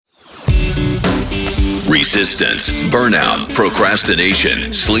resistance, burnout,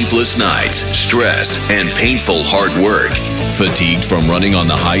 procrastination, sleepless nights, stress, and painful hard work. Fatigued from running on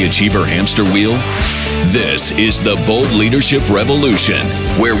the high achiever hamster wheel? This is the Bold Leadership Revolution,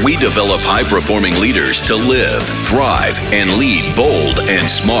 where we develop high-performing leaders to live, thrive, and lead bold and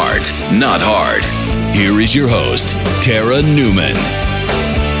smart, not hard. Here is your host, Tara Newman.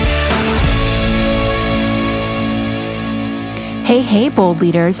 Hey, bold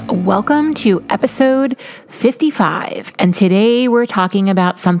leaders. Welcome to episode 55. And today we're talking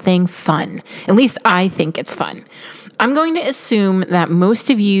about something fun. At least I think it's fun. I'm going to assume that most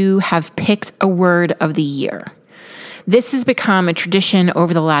of you have picked a word of the year. This has become a tradition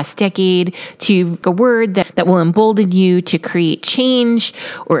over the last decade to a word that will embolden you to create change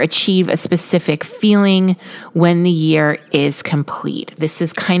or achieve a specific feeling when the year is complete. This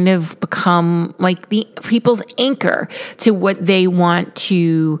has kind of become like the people's anchor to what they want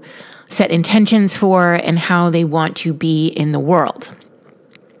to set intentions for and how they want to be in the world.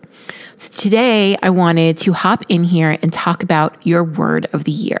 So today, I wanted to hop in here and talk about your word of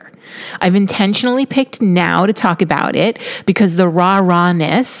the year. I've intentionally picked now to talk about it because the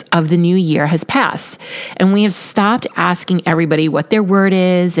rawness of the new year has passed. And we have stopped asking everybody what their word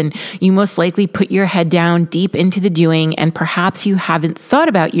is, and you most likely put your head down deep into the doing, and perhaps you haven't thought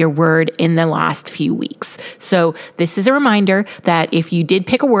about your word in the last few weeks. So this is a reminder that if you did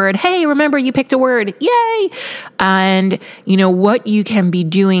pick a word, hey, remember you picked a word, yay! And you know what you can be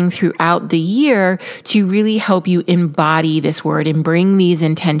doing throughout the year to really help you embody this word and bring these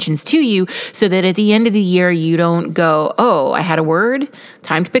intentions to you so that at the end of the year, you don't go, oh, I had a word,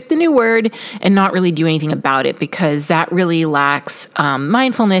 time to pick the new word, and not really do anything about it, because that really lacks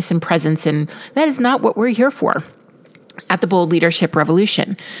mindfulness and presence, and that is not what we're here for at the Bold Leadership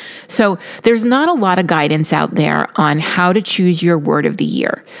Revolution. So there's not a lot of guidance out there on how to choose your word of the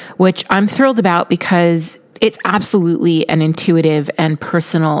year, which I'm thrilled about because it's absolutely an intuitive and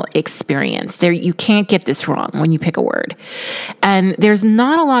personal experience. You can't get this wrong when you pick a word. And there's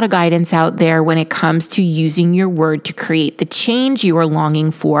not a lot of guidance out there when it comes to using your word to create the change you are longing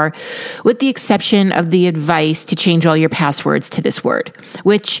for, with the exception of the advice to change all your passwords to this word,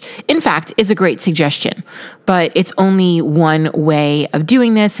 which in fact is a great suggestion. But it's only one way of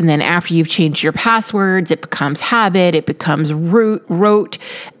doing this. And then after you've changed your passwords, it becomes habit, it becomes rote,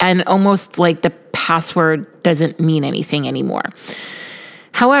 and almost like the password doesn't mean anything anymore.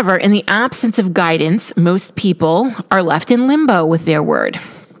 However, in the absence of guidance, most people are left in limbo with their word.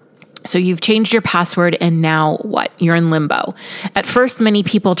 So you've changed your password, and now what? You're in limbo. At first, many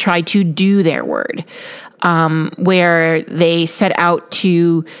people try to do their word, where they set out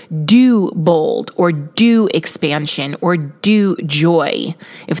to do bold or do expansion or do joy,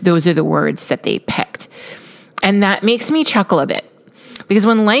 if those are the words that they picked. And that makes me chuckle a bit. Because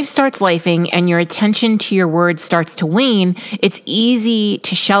when life starts lifing and your attention to your word starts to wane, it's easy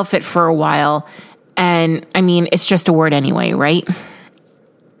to shelf it for a while. And I mean, it's just a word anyway, right?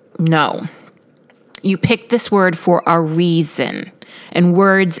 No. You picked this word for a reason, and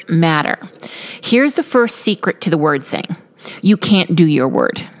words matter. Here's the first secret to the word thing. You can't do your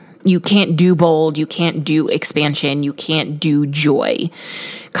word. You can't do bold, you can't do expansion, you can't do joy.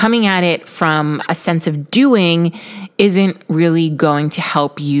 Coming at it from a sense of doing isn't really going to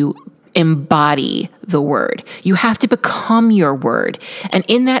help you embody the word. You have to become your word. And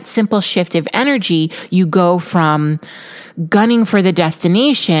in that simple shift of energy, you go from gunning for the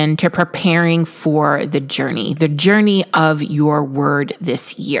destination to preparing for the journey of your word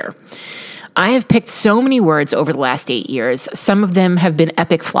this year. I have picked so many words over the last 8 years. Some of them have been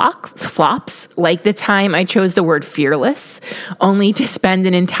epic flops, like the time I chose the word fearless, only to spend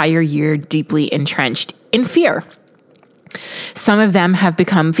an entire year deeply entrenched in fear. Some of them have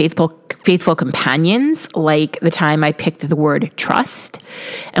become faithful companions, like the time I picked the word trust.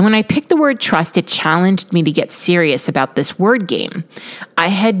 And when I picked the word trust, it challenged me to get serious about this word game. I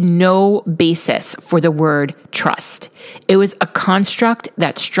had no basis for the word trust. It was a construct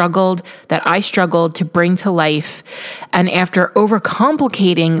that I struggled to bring to life. And after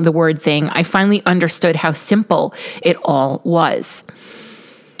overcomplicating the word thing, I finally understood how simple it all was.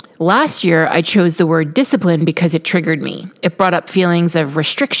 Last year, I chose the word discipline because it triggered me. It brought up feelings of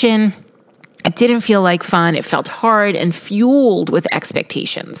restriction. It didn't feel like fun. It felt hard and fueled with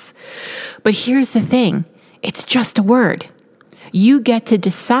expectations. But here's the thing. It's just a word. You get to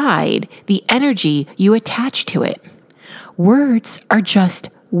decide the energy you attach to it. Words are just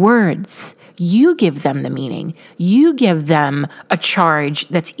words. You give them the meaning. You give them a charge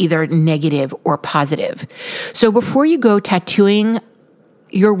that's either negative or positive. So before you go tattooing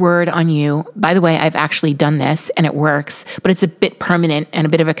your word on you. By the way, I've actually done this and it works, but it's a bit permanent and a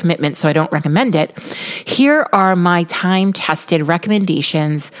bit of a commitment, so I don't recommend it. Here are my time-tested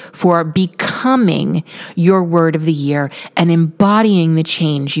recommendations for becoming your word of the year and embodying the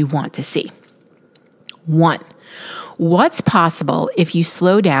change you want to see. 1, what's possible if you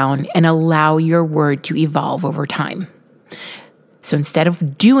slow down and allow your word to evolve over time? So instead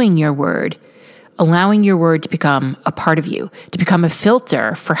of doing your word, allowing your word to become a part of you, to become a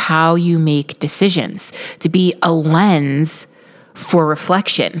filter for how you make decisions, to be a lens for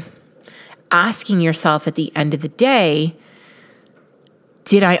reflection. Asking yourself at the end of the day,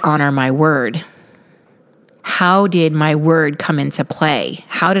 did I honor my word? How did my word come into play?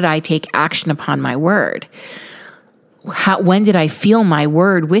 How did I take action upon my word? When did I feel my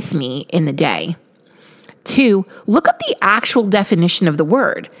word with me in the day? 2, look up the actual definition of the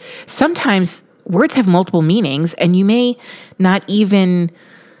word. Sometimes words have multiple meanings, and it may not even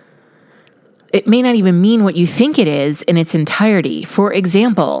mean what you think it is in its entirety. For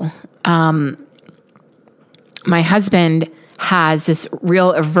example, my husband has this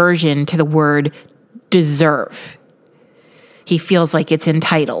real aversion to the word deserve. He feels like it's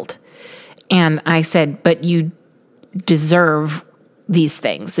entitled. And I said, but you deserve these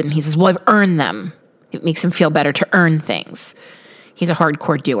things. And he says, well, I've earned them. It makes him feel better to earn things. He's a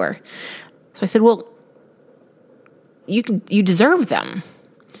hardcore doer. So I said, well, you deserve them.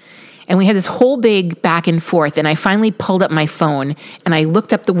 And we had this whole big back and forth, and I finally pulled up my phone and I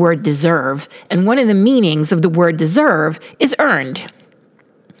looked up the word deserve, and one of the meanings of the word deserve is earned.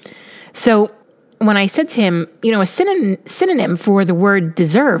 So when I said to him, a synonym for the word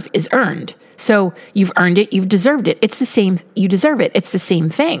deserve is earned. So you've earned it, you've deserved it. It's the same, you deserve it. It's the same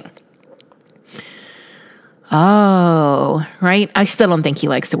thing. Oh, right? I still don't think he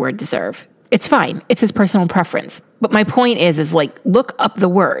likes the word deserve. It's fine. It's his personal preference. But my point is look up the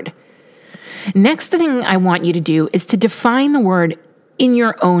word. Next thing I want you to do is to define the word in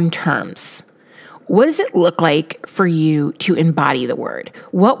your own terms. What does it look like for you to embody the word?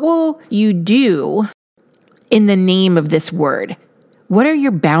 What will you do in the name of this word? What are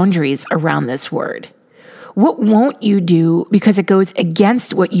your boundaries around this word? What won't you do because it goes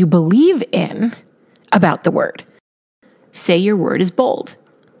against what you believe in about the word? Say your word is bold.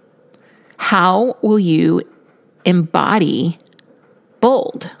 How will you embody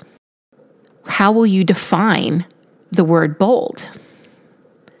bold? How will you define the word bold?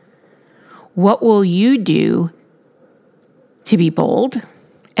 What will you do to be bold?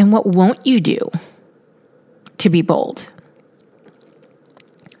 And what won't you do to be bold?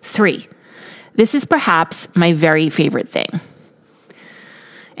 3, this is perhaps my very favorite thing.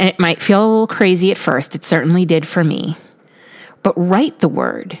 And it might feel a little crazy at first. It certainly did for me. But write the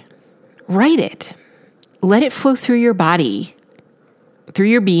word. Write it. Let it flow through your body, through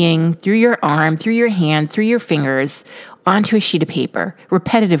your being, through your arm, through your hand, through your fingers, onto a sheet of paper.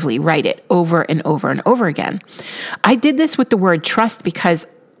 Repetitively write it over and over and over again. I did this with the word trust because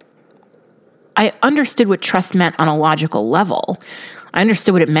I understood what trust meant on a logical level. I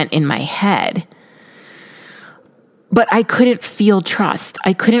understood what it meant in my head. But I couldn't feel trust.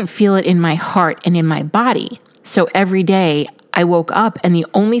 I couldn't feel it in my heart and in my body. So every day I woke up and the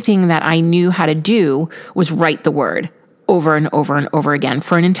only thing that I knew how to do was write the word over and over and over again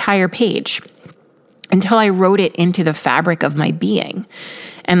for an entire page until I wrote it into the fabric of my being.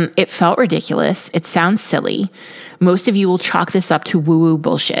 And it felt ridiculous. It sounds silly. Most of you will chalk this up to woo-woo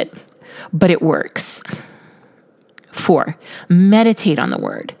bullshit, but it works. 4, meditate on the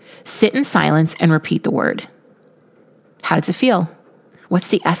word. Sit in silence and repeat the word. How does it feel? What's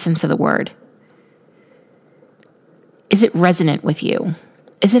the essence of the word? Is it resonant with you?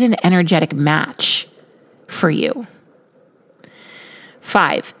 Is it an energetic match for you?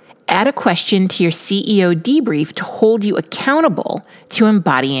 5, add a question to your CEO debrief to hold you accountable to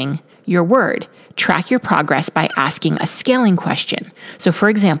embodying your word. Track your progress by asking a scaling question. So for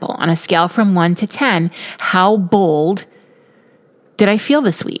example, on a scale from 1 to 10, how bold did I feel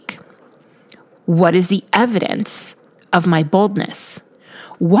this week? What is the evidence of my boldness?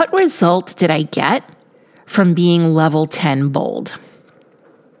 What result did I get from being level 10 bold?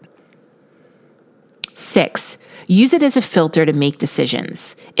 6, use it as a filter to make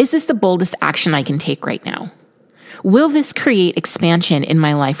decisions. Is this the boldest action I can take right now? Will this create expansion in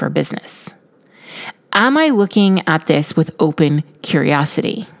my life or business? Am I looking at this with open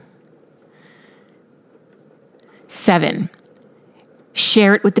curiosity? 7,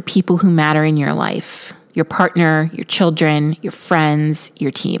 share it with the people who matter in your life, your partner, your children, your friends,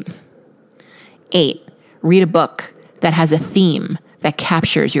 your team. 8, read a book that has a theme that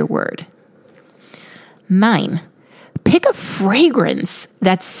captures your word. 9, Pick a fragrance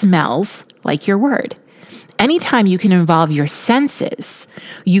that smells like your word. Anytime you can involve your senses,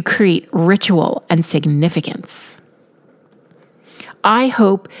 you create ritual and significance. I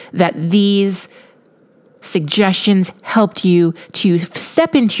hope that these suggestions helped you to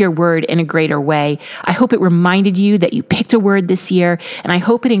step into your word in a greater way. I hope it reminded you that you picked a word this year, and I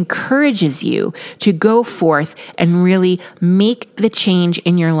hope it encourages you to go forth and really make the change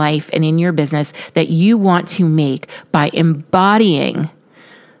in your life and in your business that you want to make by embodying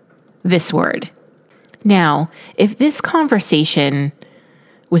this word. Now, if this conversation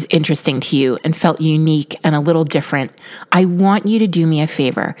was interesting to you and felt unique and a little different, I want you to do me a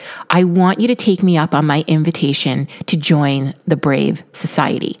favor. I want you to take me up on my invitation to join the Brave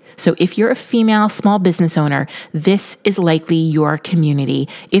Society. So if you're a female small business owner, this is likely your community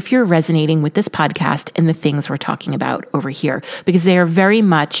if you're resonating with this podcast and the things we're talking about over here, because they are very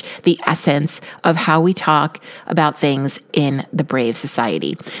much the essence of how we talk about things in the Brave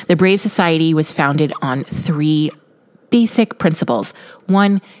Society. The Brave Society was founded on 3 basic principles.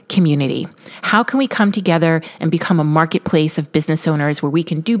 1, community. How can we come together and become a marketplace of business owners where we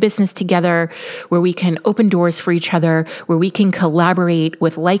can do business together, where we can open doors for each other, where we can collaborate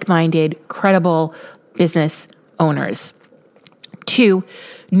with like-minded, credible business owners? 2,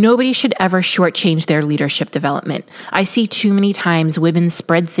 nobody should ever shortchange their leadership development. I see too many times women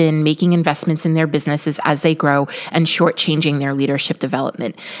spread thin, making investments in their businesses as they grow and shortchanging their leadership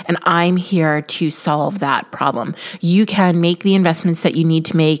development. And I'm here to solve that problem. You can make the investments that you need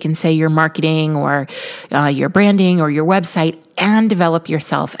to make in, say, your marketing or your branding or your website, and develop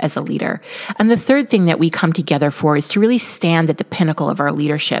yourself as a leader. And the third thing that we come together for is to really stand at the pinnacle of our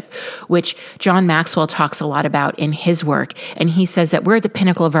leadership, which John Maxwell talks a lot about in his work. And he says that we're at the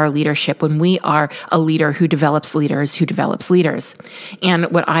pinnacle of our leadership when we are a leader who develops leaders who develops leaders. And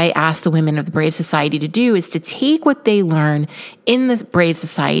what I ask the women of the Brave Society to do is to take what they learn in the Brave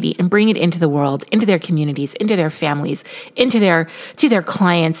Society and bring it into the world, into their communities, into their families, to their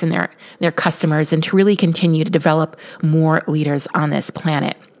clients and their customers, and to really continue to develop more leaders on this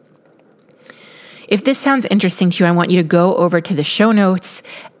planet. If this sounds interesting to you, I want you to go over to the show notes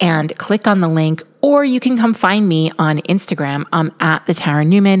and click on the link, or you can come find me on Instagram. I'm at the Tara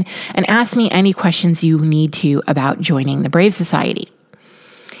Newman, and ask me any questions you need to about joining the Brave Society.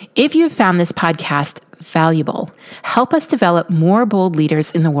 If you have found this podcast valuable, help us develop more bold leaders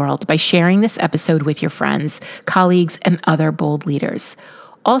in the world by sharing this episode with your friends, colleagues, and other bold leaders.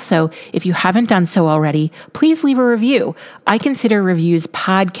 Also, if you haven't done so already, please leave a review. I consider reviews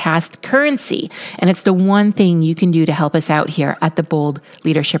podcast currency, and it's the one thing you can do to help us out here at the Bold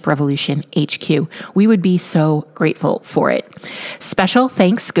Leadership Revolution HQ. We would be so grateful for it. Special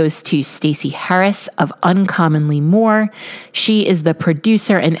thanks goes to Stacey Harris of Uncommonly More. She is the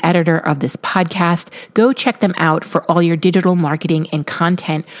producer and editor of this podcast. Go check them out for all your digital marketing and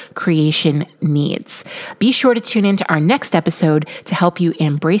content creation needs. Be sure to tune in to our next episode to help you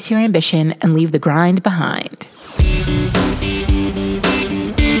embrace your ambition and leave the grind behind.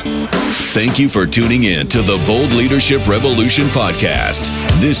 Thank you for tuning in to the Bold Leadership Revolution podcast.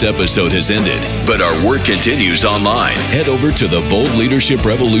 This episode has ended, but our work continues online. Head over to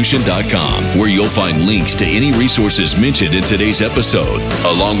theboldleadershiprevolution.com, where you'll find links to any resources mentioned in today's episode,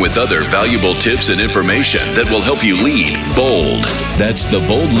 along with other valuable tips and information that will help you lead bold. That's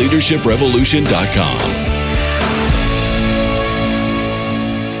theboldleadershiprevolution.com.